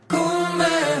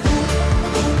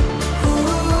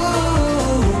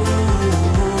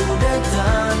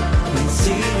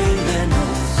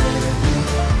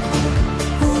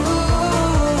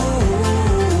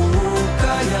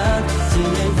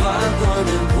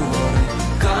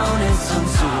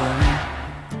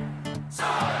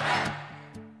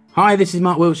Hi, this is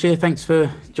Mark Wiltshire. Thanks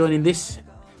for joining this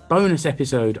bonus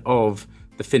episode of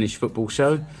the Finnish Football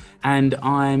Show. And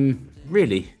I'm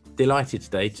really delighted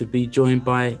today to be joined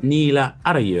by Niila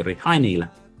Arajuuri. Hi,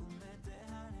 Niila.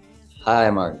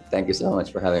 Hi, Mark. Thank you so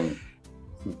much for having me.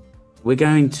 We're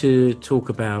going to talk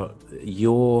about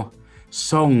your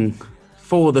song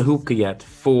for the Huuhkajat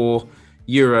for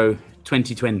Euro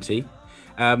 2020.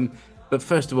 But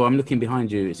first of all, I'm looking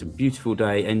behind you. It's a beautiful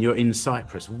day and you're in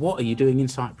Cyprus. What are you doing in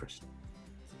Cyprus?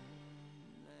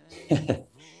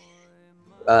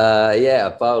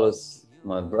 Paulus,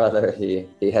 my brother, he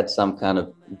had some kind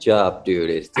of job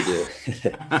duties to do.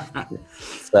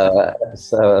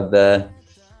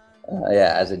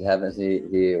 As it happens,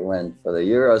 he went for the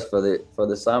Euros for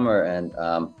the summer, and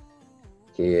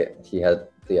he had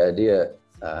the idea.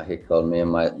 He called me and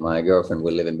my girlfriend.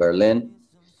 We live in Berlin.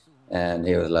 And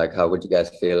he was like, how would you guys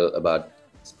feel about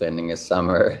spending a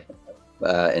summer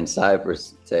in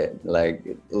Cyprus, like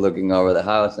looking over the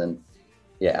house? And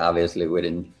yeah, obviously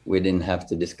we didn't have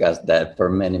to discuss that for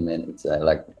many minutes.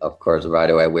 Of course, right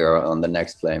away we were on the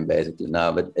next plane basically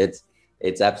now, but it's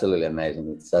absolutely amazing.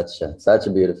 It's such a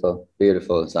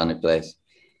beautiful sunny place.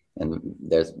 And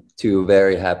there's two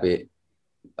very happy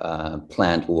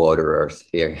plant waterers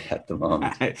here at the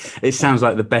moment. It sounds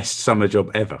like the best summer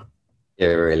job ever.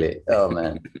 Yeah, really. Oh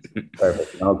man,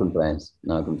 perfect. No complaints.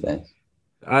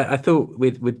 I thought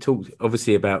we'd talk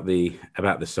obviously about the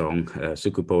song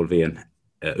Sukupolvien,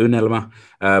 Unelmä,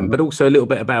 but also a little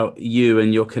bit about you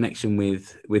and your connection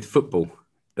with football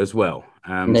as well.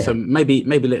 So maybe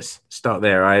let's start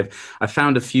there. I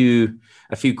found a few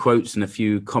quotes and a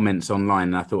few comments online,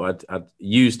 and I thought I'd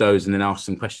use those and then ask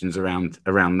some questions around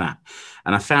that.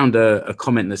 And I found a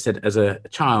comment that said, as a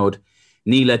child,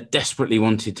 Niila desperately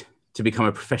wanted to become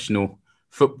a professional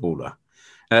footballer.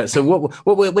 So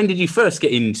when did you first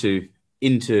get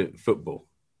into football?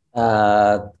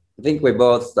 I think we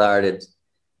both started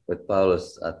with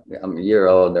Paulus. I'm a year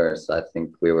older, so I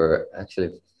think we were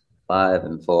actually 5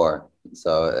 and 4.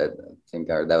 So I think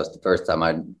that was the first time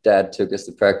my dad took us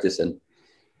to practice, and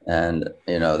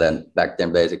then back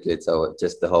then basically, so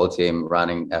just the whole team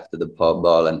running after the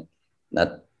ball, and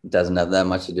that doesn't have that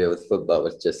much to do with football. It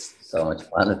was just so much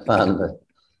fun. But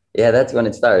yeah, that's when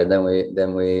it started.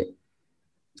 Then we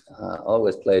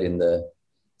always played in the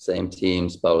same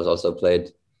teams. Paulus also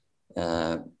played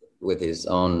with his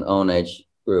own age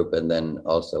group, and then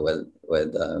also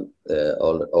with the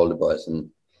older boys.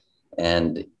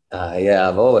 And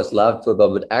I've always loved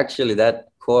football. But actually, that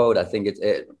quote, I think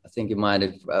you might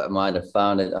have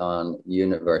found it on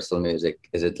Universal Music.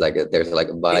 Is it like there's like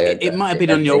a bio? It might have been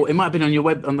on your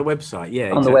on the website.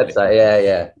 Yeah, on exactly. The website.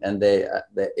 Yeah. And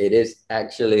it is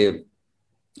actually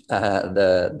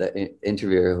the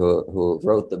interviewer who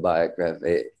wrote the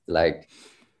biography.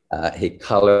 He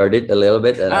colored it a little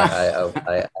bit, and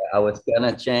I was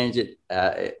gonna change it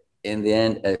in the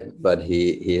end, but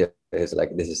he is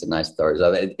like, this is a nice story.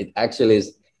 So it actually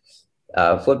is.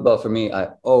 Football for me, I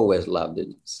always loved it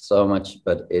so much,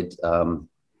 but I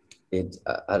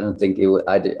don't think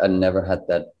I never had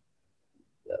that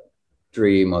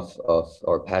dream of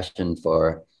or passion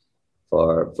for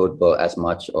football as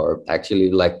much, or actually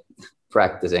like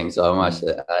practicing so much.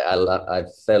 I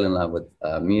fell in love with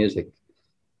music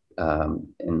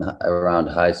around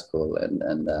high school,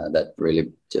 and that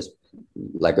really just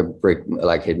like a brick,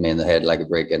 like hit me in the head like a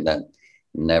brick, and that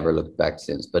never looked back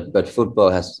since. But football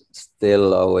has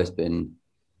still always been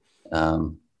a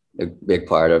big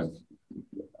part of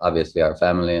obviously our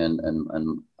family and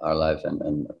our life,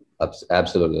 and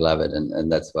absolutely love it,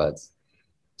 and that's why it's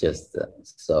just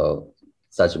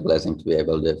such a blessing to be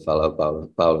able to follow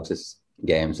Paulus's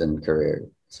games and career.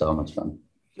 So much fun.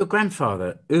 Your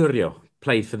grandfather Yrjö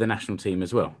played for the national team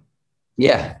as well.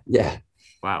 Yeah.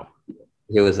 Wow.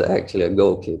 He was actually a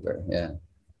goalkeeper. Yeah.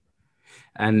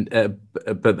 And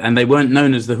they weren't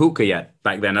known as the Huuhkajat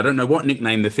back then. I don't know what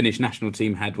nickname the Finnish national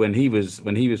team had when he was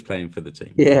playing for the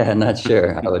team. Yeah, not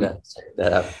sure. I would have to check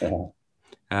that out.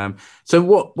 Yeah. So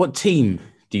what team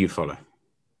do you follow?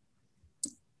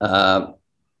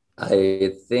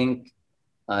 I think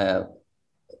I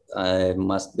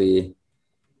must be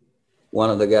one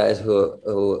of the guys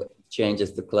who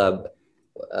changes the club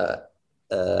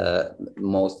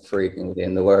most frequently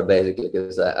in the world, basically,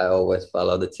 because I always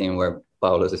follow the team where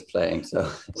Paulus is playing.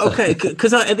 So okay,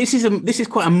 because this is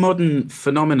quite a modern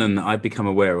phenomenon that I've become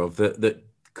aware of. That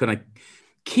kind of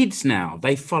kids now,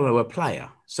 they follow a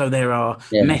player. So there are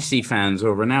Messi fans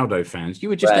or Ronaldo fans. You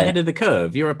were just ahead of the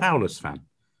curve. You're a Paulus fan.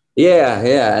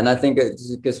 Yeah, and I think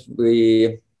it's because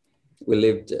we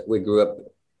grew up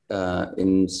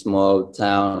in small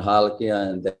town Halkia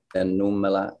and then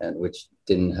Nummela, and which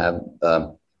didn't have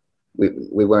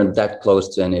we weren't that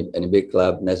close to any big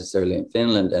club necessarily in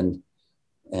Finland,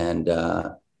 and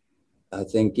I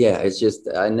think it's just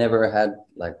I never had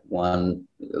like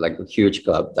a huge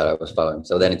club that I was following.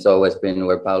 So then it's always been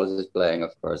where Paulus is playing,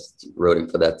 of course, rooting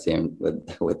for that team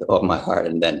with all my heart,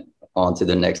 and then on to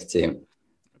the next team.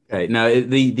 Okay, now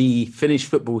the Finnish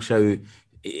football show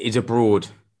is a broad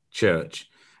church.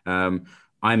 I'm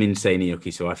in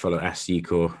Seinäjoki, so I follow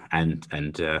Asjiko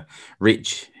and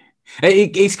Rich.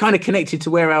 It's kind of connected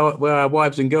to where our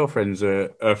wives and girlfriends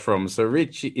are from. So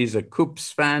Rich is a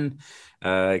KuPS fan.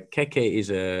 Keke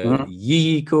is a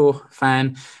JJK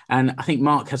fan, and I think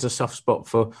Mark has a soft spot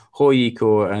for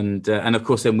HJK, and of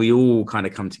course then we all kind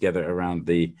of come together around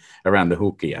the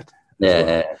Hockeyat.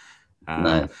 Yeah,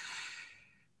 nice.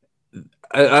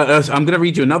 I'm going to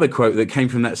read you another quote that came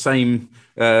from that same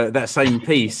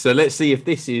piece. So let's see if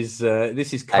this is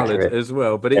coloured accurate as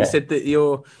well. But it said that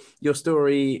your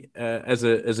story as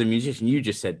a musician, you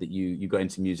just said that you got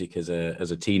into music as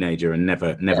a teenager and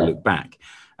never looked back.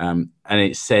 And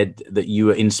it said that you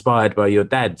were inspired by your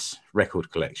dad's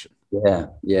record collection.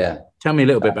 Yeah. Tell me a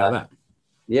little bit about that.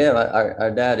 Yeah,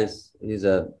 our dad he's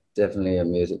definitely a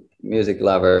music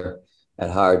lover at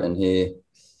heart, and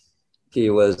he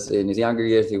was in his younger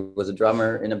years. He was a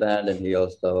drummer in a band, and he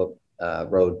also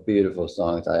wrote beautiful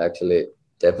songs. I actually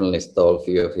definitely stole a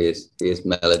few of his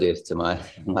melodies to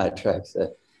my tracks.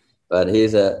 But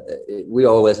we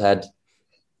always had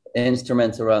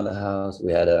instruments around the house.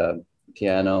 We had a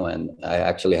piano, and I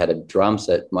actually had a drum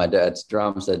set, my dad's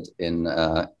drum set in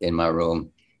my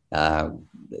room,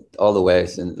 all the way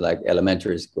since like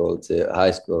elementary school to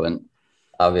high school. And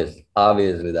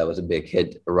obviously that was a big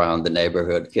hit around the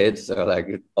neighborhood kids. So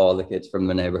like all the kids from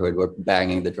the neighborhood were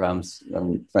banging the drums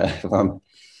from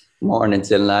morning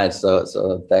till night. So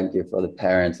thank you for the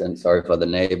parents, and sorry for the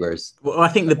neighbors. Well, I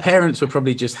think the parents were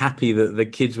probably just happy that the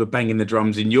kids were banging the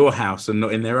drums in your house and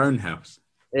not in their own house.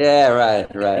 Yeah,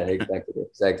 right,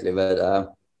 exactly. But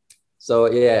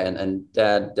and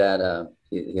dad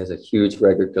he has a huge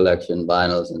record collection,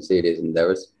 vinyls and CDs, and there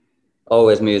was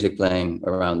always music playing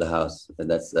around the house.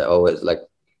 That's always like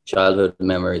childhood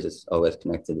memories is always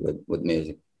connected with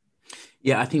music.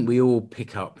 Yeah, I think we all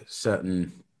pick up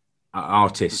certain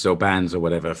artists or bands or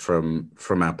whatever from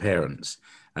our parents.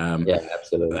 Yeah,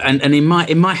 absolutely. And in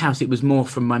my house, it was more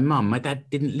from my mum. My dad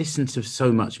didn't listen to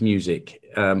so much music.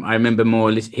 I remember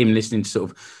more him listening to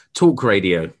sort of talk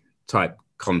radio type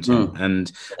content,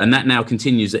 and that now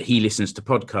continues, that he listens to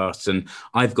podcasts, and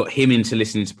I've got him into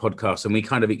listening to podcasts, and we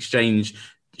kind of exchange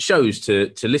shows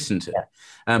to listen to.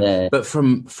 But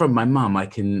from my mum, I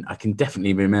can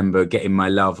definitely remember getting my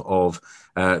love of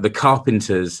the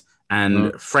Carpenters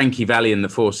and Frankie Valli and the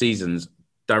Four Seasons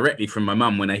directly from my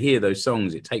mum. When I hear those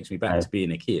songs, it takes me back to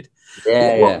being a kid.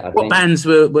 What bands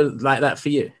were like that for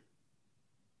you?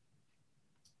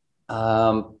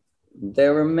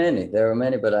 There were many,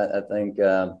 but I think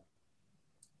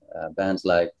bands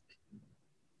like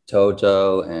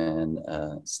Toto and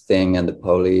Sting and the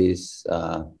Police,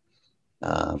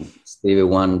 Stevie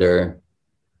Wonder,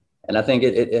 and I think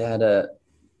it had the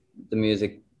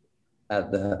music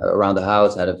around the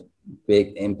house had a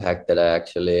big impact that I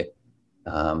actually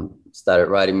started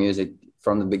writing music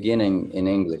from the beginning in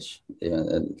English,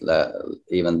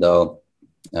 even though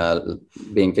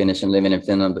being Finnish and living in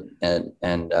Finland,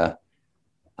 and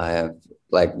I have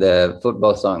like the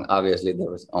football song. Obviously,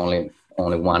 there was only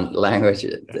one language,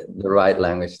 the right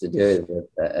language to do it with,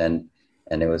 and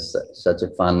it was such a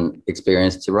fun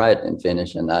experience to write in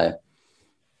Finnish. And I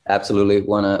absolutely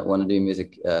wanna do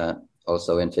music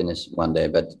also in Finnish one day.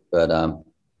 But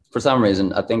for some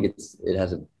reason, I think it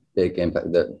has a big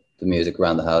impact. The music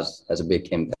around the house has a big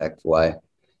impact. Why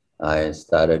I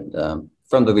started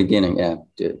from the beginning,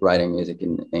 writing music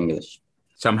in English.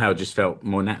 Somehow it just felt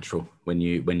more natural when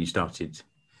you started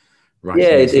writing.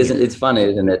 Yeah, it isn't. It's funny,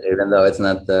 isn't it? Even though it's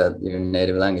not your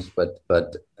native language,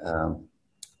 but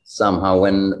somehow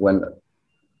when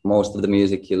most of the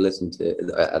music you listen to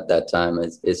at that time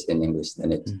is in English,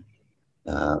 then it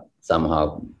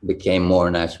somehow became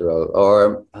more natural.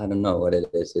 Or I don't know what it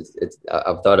is. It's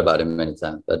I've thought about it many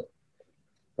times, but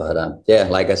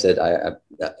like I said,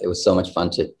 it was so much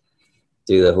fun to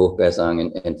do the Huhkea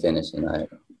song in Finnish, and I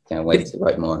can't wait to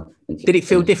write more. Did it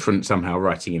feel different somehow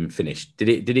writing in Finnish? Did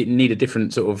it need a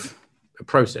different sort of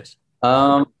process?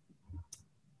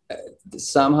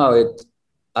 Somehow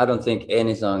I don't think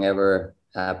any song ever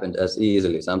happened as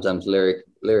easily. Sometimes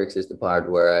lyrics is the part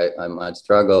where I might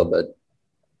struggle, but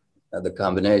the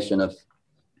combination of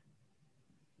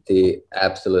the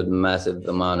absolute massive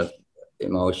amount of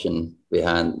emotion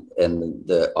behind and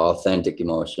the authentic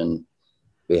emotion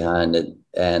behind it,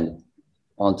 and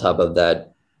on top of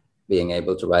that, being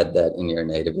able to write that in your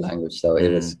native language. So it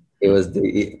was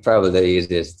probably the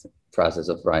easiest process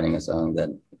of writing a song that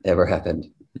ever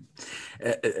happened.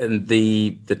 And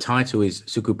the title is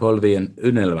Sukupolvien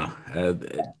Unelmä,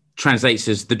 translates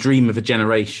as the dream of a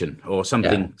generation, or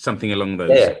something along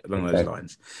those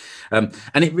lines. And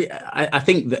I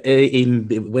think that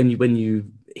when you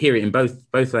hear it in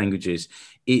both languages,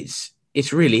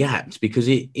 it's really apt, because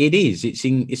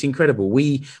it's incredible.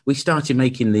 We started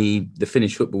making the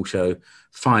Finnish football show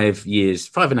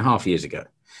 5.5 years ago.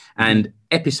 And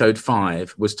episode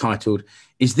 5 was titled,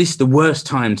 "Is this the worst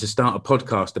time to start a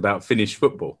podcast about Finnish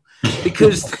football?"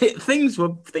 Because things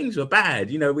were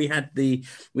bad. You know, we had the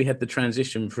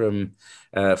transition from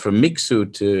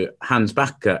Mixu to Hans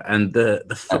Backe, and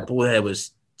the football there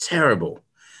was terrible.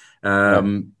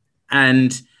 And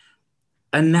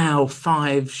now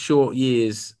 5 short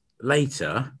years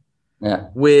later,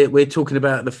 we're talking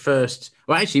about the first.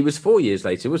 Well, actually, it was 4 years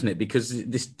later, wasn't it? Because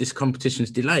this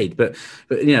competition's delayed. But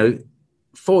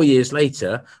 4 years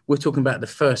later, we're talking about the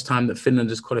first time that Finland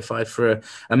has qualified for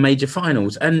a major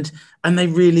finals, and they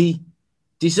really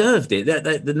deserved it.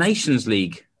 The Nations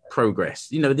League progress.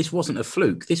 You know, this wasn't a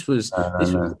fluke. This was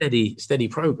steady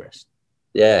progress.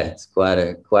 Yeah, it's quite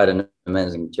an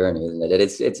amazing journey, isn't it?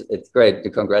 It's great.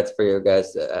 Congrats for you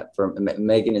guys for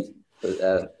making it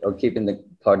or keeping the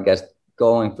podcast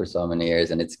going for so many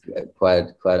years, and it's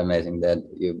quite amazing that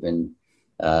you've been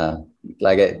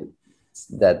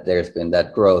that there's been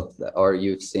that growth, or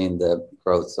you've seen the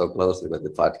growth so closely with the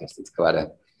podcast. It's quite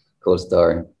a cool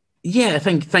story. Yeah,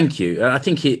 thank you. I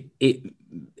think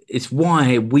it's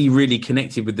why we really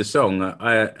connected with the song.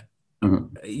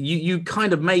 You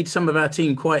kind of made some of our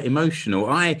team quite emotional.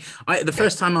 The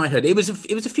first time I heard it was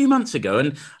a few months ago,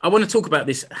 and I want to talk about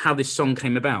how this song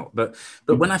came about. But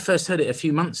when I first heard it a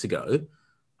few months ago,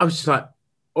 I was just like,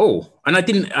 oh, and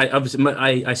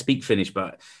I speak Finnish,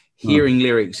 but hearing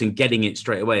lyrics and getting it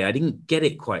straight away, I didn't get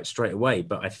it quite straight away,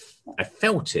 but I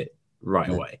felt it right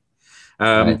away.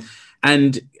 And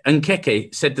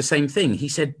Keke said the same thing. He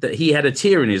said that he had a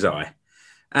tear in his eye.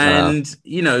 And,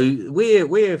 you know,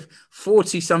 we're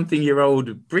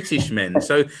 40-something-year-old British men.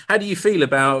 So how do you feel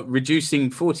about reducing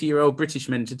 40-year-old British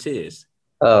men to tears?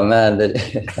 Oh, man,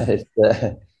 it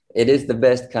is the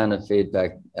best kind of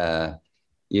feedback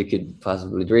you could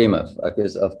possibly dream of.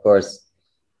 Because, of course,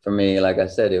 for me, like I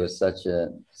said, it was such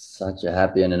a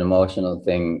happy and an emotional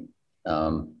thing.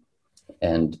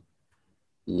 And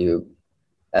you,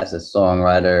 as a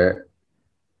songwriter,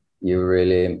 you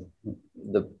really...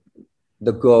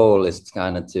 The goal is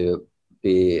kind of to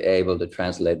be able to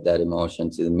translate that emotion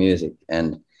to the music,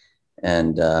 and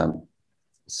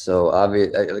so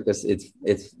obviously, because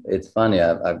it's funny.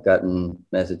 I've gotten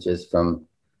messages from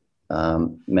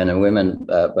men and women,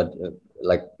 but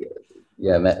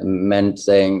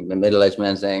middle-aged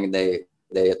men saying they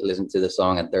listen to the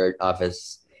song at their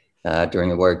office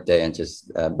during a work day and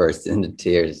just burst into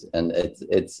tears, and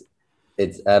it's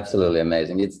absolutely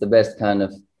amazing. It's the best kind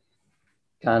of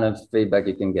feedback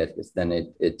you can get, because then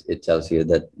it tells you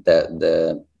that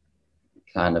the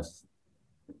kind of,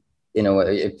 you know,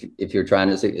 if you're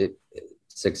trying to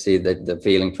succeed, that the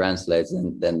feeling translates,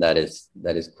 and then that is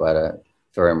quite a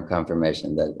firm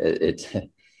confirmation that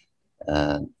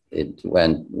it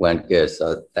went good.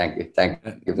 So thank you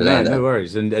for that. No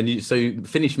worries. And so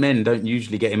Finnish men don't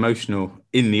usually get emotional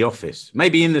in the office.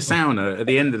 Maybe in the sauna at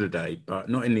the end of the day, but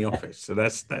not in the office. So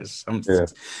that's some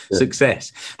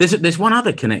success. There's one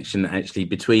other connection actually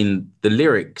between the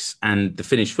lyrics and the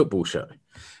Finnish football show.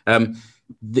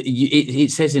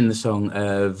 It says in the song,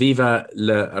 "Viva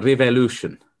la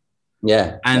revolution."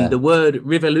 Yeah. And the word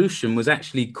revolution was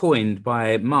actually coined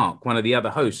by Mark, one of the other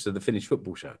hosts of the Finnish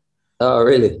football show. Oh,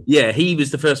 really? Yeah, he was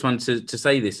the first one to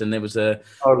say this, and there was a.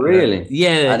 Oh, really?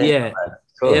 Yeah.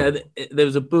 Cool. Yeah. There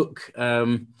was a book.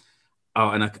 And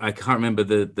I can't remember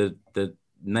the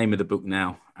name of the book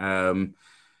now.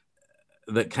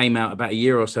 That came out about a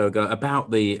year or so ago about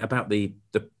the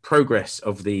progress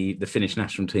of the Finnish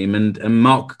national team, and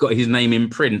Mark got his name in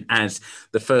print as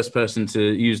the first person to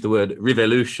use the word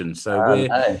revolution. So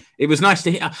it was nice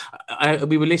to hear.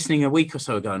 We were listening a week or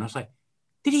so ago, and I was like,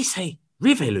 did he say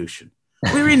revolution?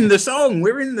 We're in the song.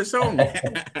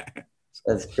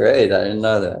 That's great. I didn't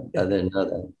know that.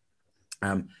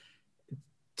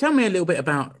 Tell me a little bit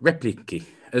about Repliikki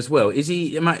as well. Is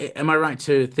he? Am I right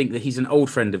to think that he's an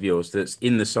old friend of yours that's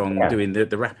in the song doing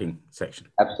the rapping section?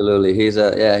 Absolutely. He's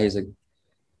a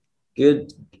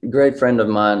great friend of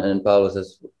mine, and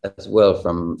Paulus as well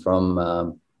from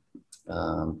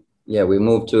yeah, we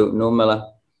moved to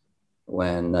Nummela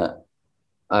when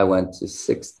I went to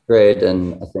 6th grade,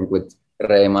 and I think with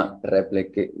Reima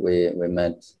Replikki we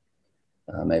met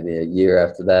maybe a year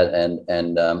after that,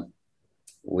 and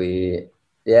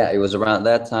it was around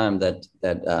that time that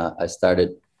I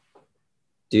started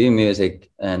doing music,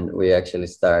 and we actually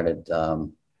started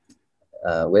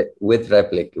with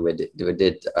Replikki. We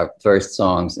did our first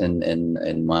songs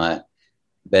in my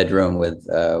bedroom with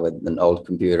an old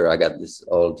computer. I got this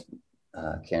old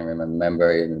can't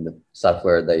remember even the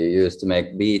software that you use to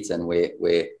make beats, and we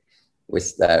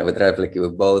started with Replikki. We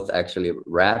both actually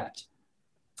rapped.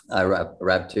 I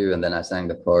rapped too, and then I sang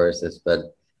the choruses,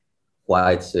 but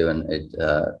quite soon it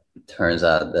turns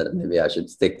out that maybe I should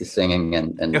stick to singing,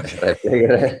 and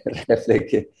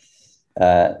Replikki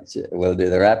will do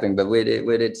the rapping. But we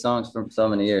did songs for so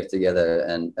many years together,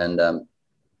 and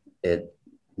it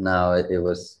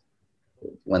was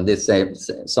when this same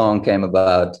song came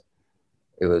about,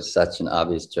 it was such an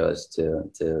obvious choice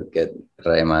to get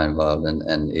Reima involved,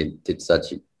 and he did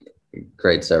such a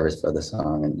great service for the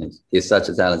song, and he's such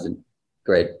a talented,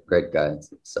 great guy.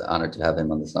 It's an honor to have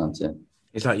him on the song too.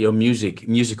 It's like your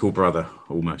musical brother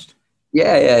almost.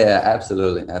 Yeah,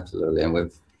 absolutely, and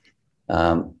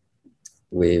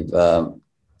we've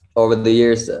over the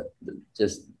years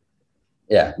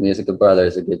musical brother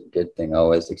is a good thing.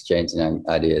 Always exchanging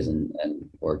ideas and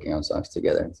working on songs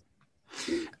together.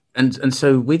 And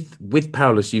so with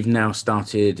Paulus, you've now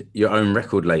started your own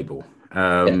record label.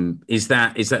 Is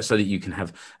that so that you can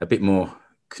have a bit more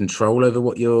control over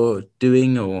what you're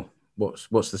doing, or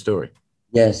what's the story?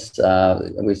 Yes,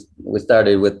 we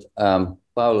started with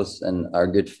Paulus and our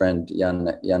good friend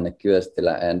Janne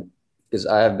Kyöstilä, and because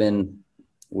I have been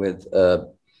with a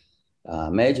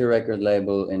major record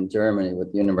label in Germany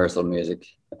with Universal Music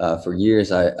for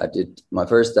years. I did my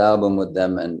first album with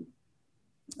them,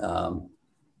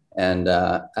 and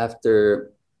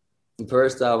after the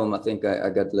first album, I think I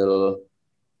got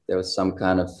there was some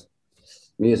kind of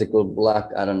musical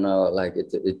block. I don't know, like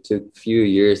it took a few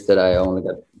years that I only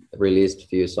got released a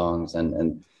few songs,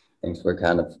 and things were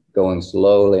kind of going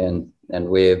slowly, and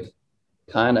we've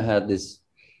kind of had this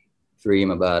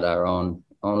dream about our own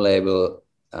label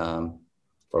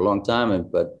for a long time,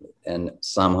 and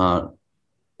somehow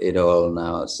it all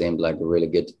now seemed like a really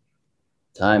good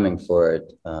timing for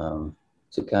it,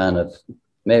 to kind of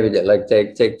maybe like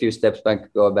take a few steps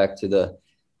back, go back to the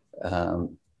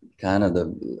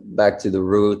back to the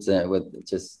roots, and with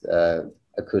just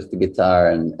acoustic guitar,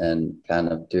 and kind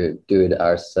of do it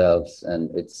ourselves. And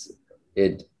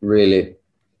it really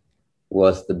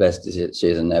was the best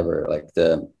decision ever. Like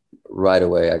right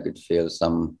away I could feel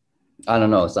some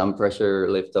pressure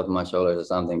lift off my shoulders or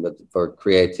something, but for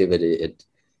creativity it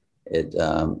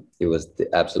was the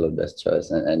absolute best choice,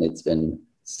 and it's been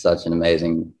such an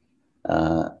amazing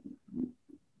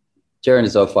journey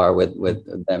so far with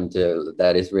them too.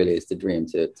 That is really the dream,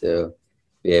 to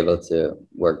be able to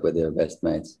work with your best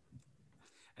mates.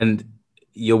 And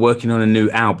you're working on a new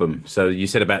album, so you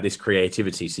said about this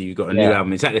creativity, so you've got a new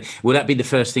album. Will that be the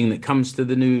first thing that comes to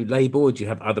the new label, or do you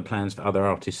have other plans for other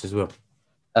artists as well?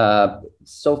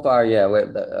 So far,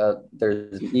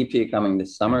 there's an EP coming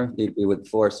this summer, EP with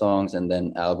 4 songs, and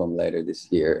then album later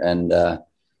this year. And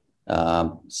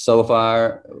so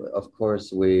far, of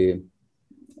course, we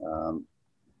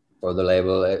for the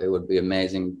label, it would be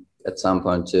amazing at some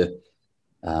point to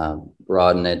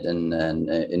broaden it and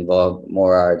involve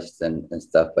more artists and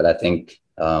stuff. But I think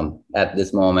at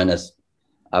this moment, as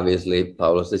obviously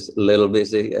Paulus is a little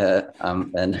busy,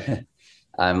 and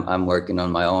I'm working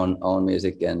on my own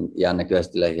music, and Janne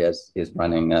Kyöstilä, he's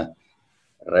running a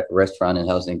restaurant in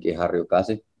Helsinki,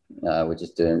 Harjukasi, which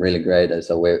is doing really great.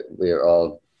 So we're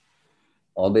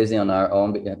all busy on our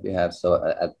own behalf. So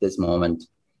at this moment,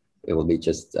 it will be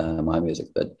just my music,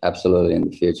 but absolutely in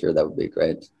the future, that would be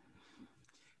great.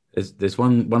 There's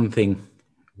one thing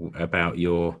about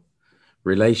your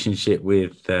relationship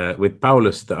with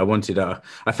Paulus that I wanted.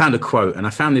 I found a quote, and I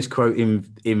found this quote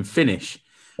in Finnish.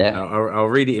 Yeah. I'll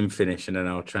read it in Finnish, and then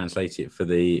I'll translate it for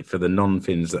the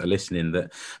non-Finns that are listening.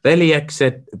 That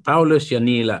veljekset Paulus ja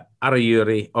Niila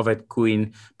Arajuuri ovat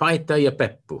kuin paita ja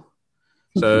peppu.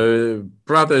 So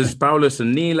brothers Paulus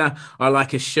and Niila are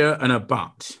like a shirt and a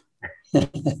butt.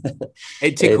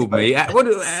 It tickled me.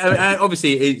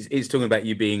 Obviously, it's talking about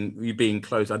you being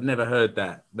close. I'd never heard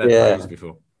that phrase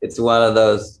before. It's one of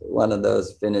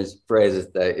those Finnish phrases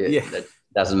that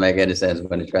doesn't make any sense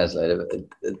when you translate it.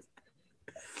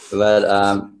 But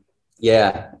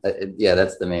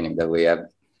that's the meaning, that we have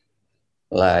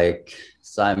like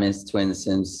Siamese twins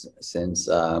since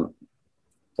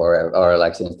forever, or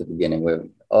like since the beginning. We've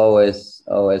always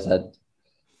had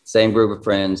same group of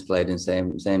friends, played in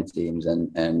same teams,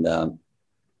 and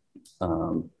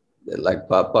like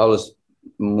Paulus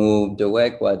moved away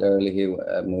quite early. He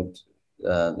moved.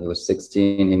 He was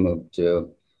 16. He moved to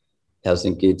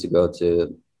Helsinki to go to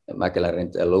Mäkelä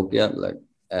Lukia, like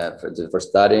for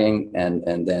studying,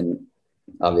 and then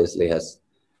obviously has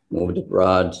moved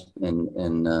abroad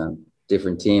in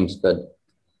different teams. But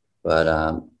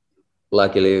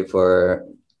luckily for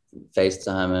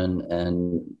FaceTime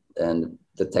and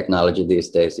the technology these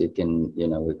days, you can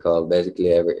we call basically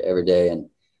every day, and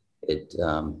it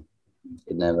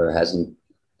never hasn't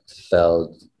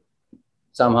felt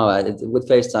somehow with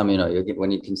FaceTime,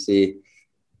 when you can see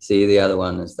the other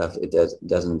one and stuff, it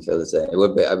doesn't feel the same. It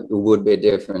would be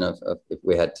different if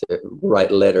we had to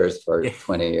write letters for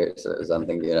 20 years or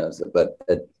something, so, but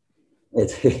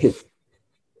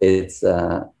it's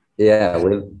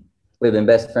we've been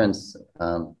best friends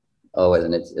always,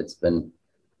 and it's been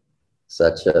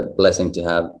such a blessing to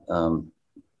have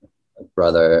a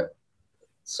brother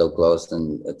so close and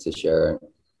to share,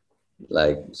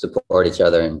 like, support each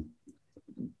other in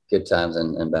good times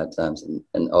and bad times,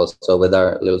 and also with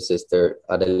our little sister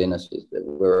Adelina,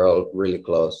 we're all really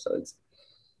close, so it's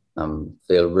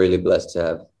feel really blessed to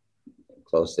have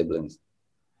close siblings.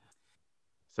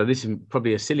 So this is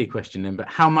probably a silly question then, but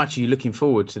how much are you looking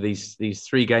forward to these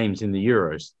 3 games in the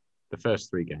Euros, the first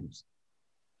 3 games?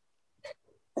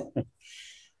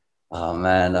 Oh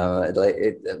man,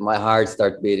 my heart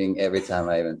starts beating every time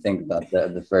I even think about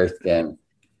the first game.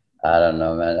 I don't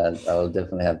know, man. I will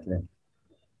definitely have to.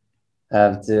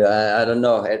 I don't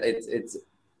know.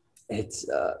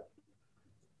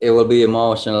 It will be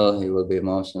emotional. It will be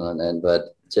emotional,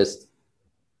 but just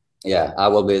I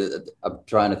will be. I'm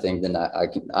trying to think. Then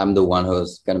I'm the one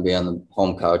who's going to be on the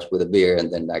home couch with a beer, and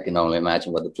then I can only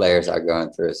imagine what the players are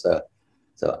going through. So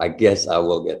I guess I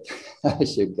will get. I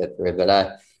should get through it, but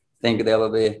I think there will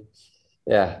be,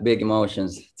 big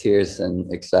emotions, tears,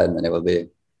 and excitement. It will be.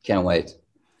 Can't wait.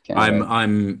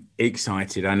 I'm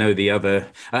excited. I know the other,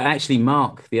 actually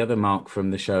Mark, the other Mark from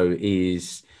the show,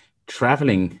 is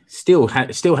traveling. Still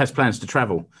has plans to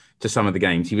travel to some of the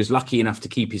games. He was lucky enough to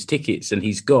keep his tickets, and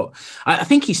I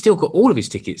think he's still got all of his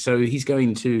tickets. So he's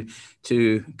going to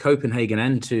Copenhagen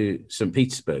and to St.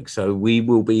 Petersburg. So we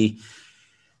will be.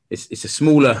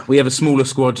 We have a smaller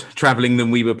squad traveling than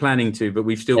we were planning to, but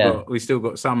we've still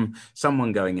got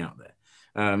someone going out there.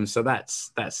 So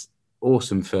that's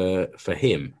awesome for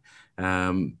him.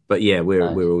 But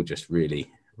we're all just really,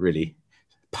 really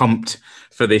pumped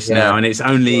for this now, and it's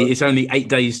only 8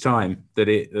 days time that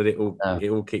it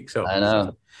all kicks off. I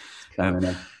know.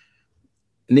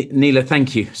 Niila,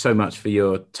 thank you so much for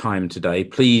your time today.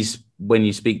 Please, when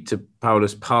you speak to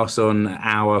Paulus, pass on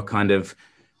our kind of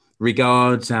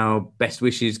regards, our best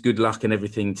wishes, good luck, and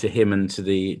everything to him and to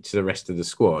the rest of the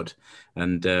squad.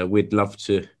 And we'd love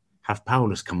to have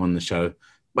Paulus come on the show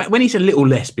when he's a little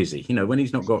less busy, when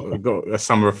he's not got a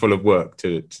summer full of work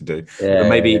to do.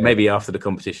 Maybe after the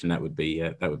competition, that would be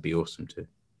awesome too.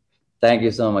 Thank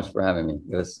you so much for having me.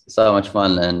 It was so much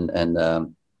fun, and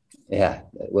it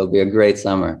will be a great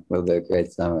summer.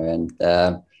 And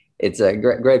it's a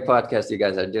great podcast you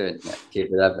guys are doing.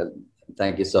 Keep it up.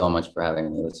 Thank you so much for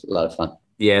having me. It was a lot of fun.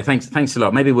 Yeah, thanks a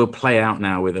lot. Maybe we'll play out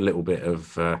now with a little bit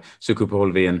of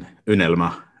Sukupolvien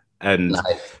Unelmä and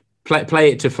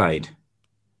play it to fade.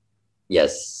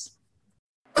 Yes.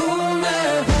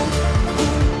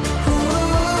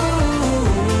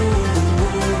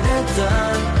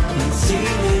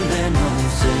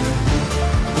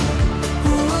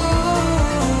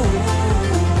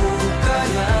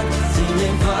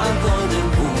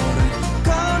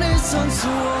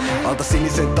 Alta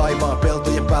sinisen taivaan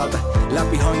peltojen päältä,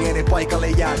 läpi hangeiden paikalle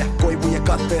jäädä. Koivujen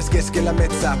katvees keskellä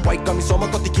metsää, paikka missä oma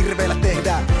koti kirveellä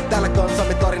tehdään. Täällä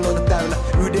kansamme tarinoita täynnä,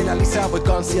 yhdellä lisää voi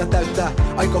kansia täyttää.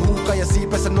 Aika huukaa ja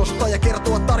siipensä nostaa ja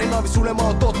kertoa tarinaa, missä unelma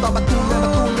on totta. Mä tunnen.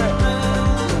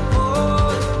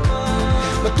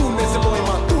 Mä tunnen se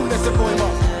voimaa,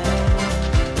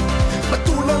 Mä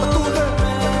tunnen.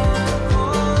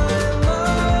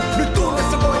 Nyt tunne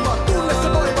se voimaa.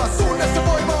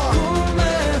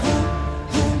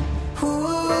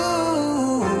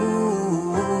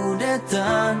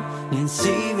 Niin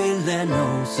siiville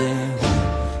nousee.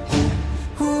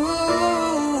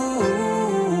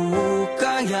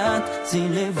 Kajat,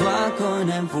 sinne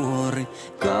valkoinen vuori,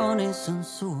 kaunis on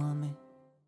Suomi.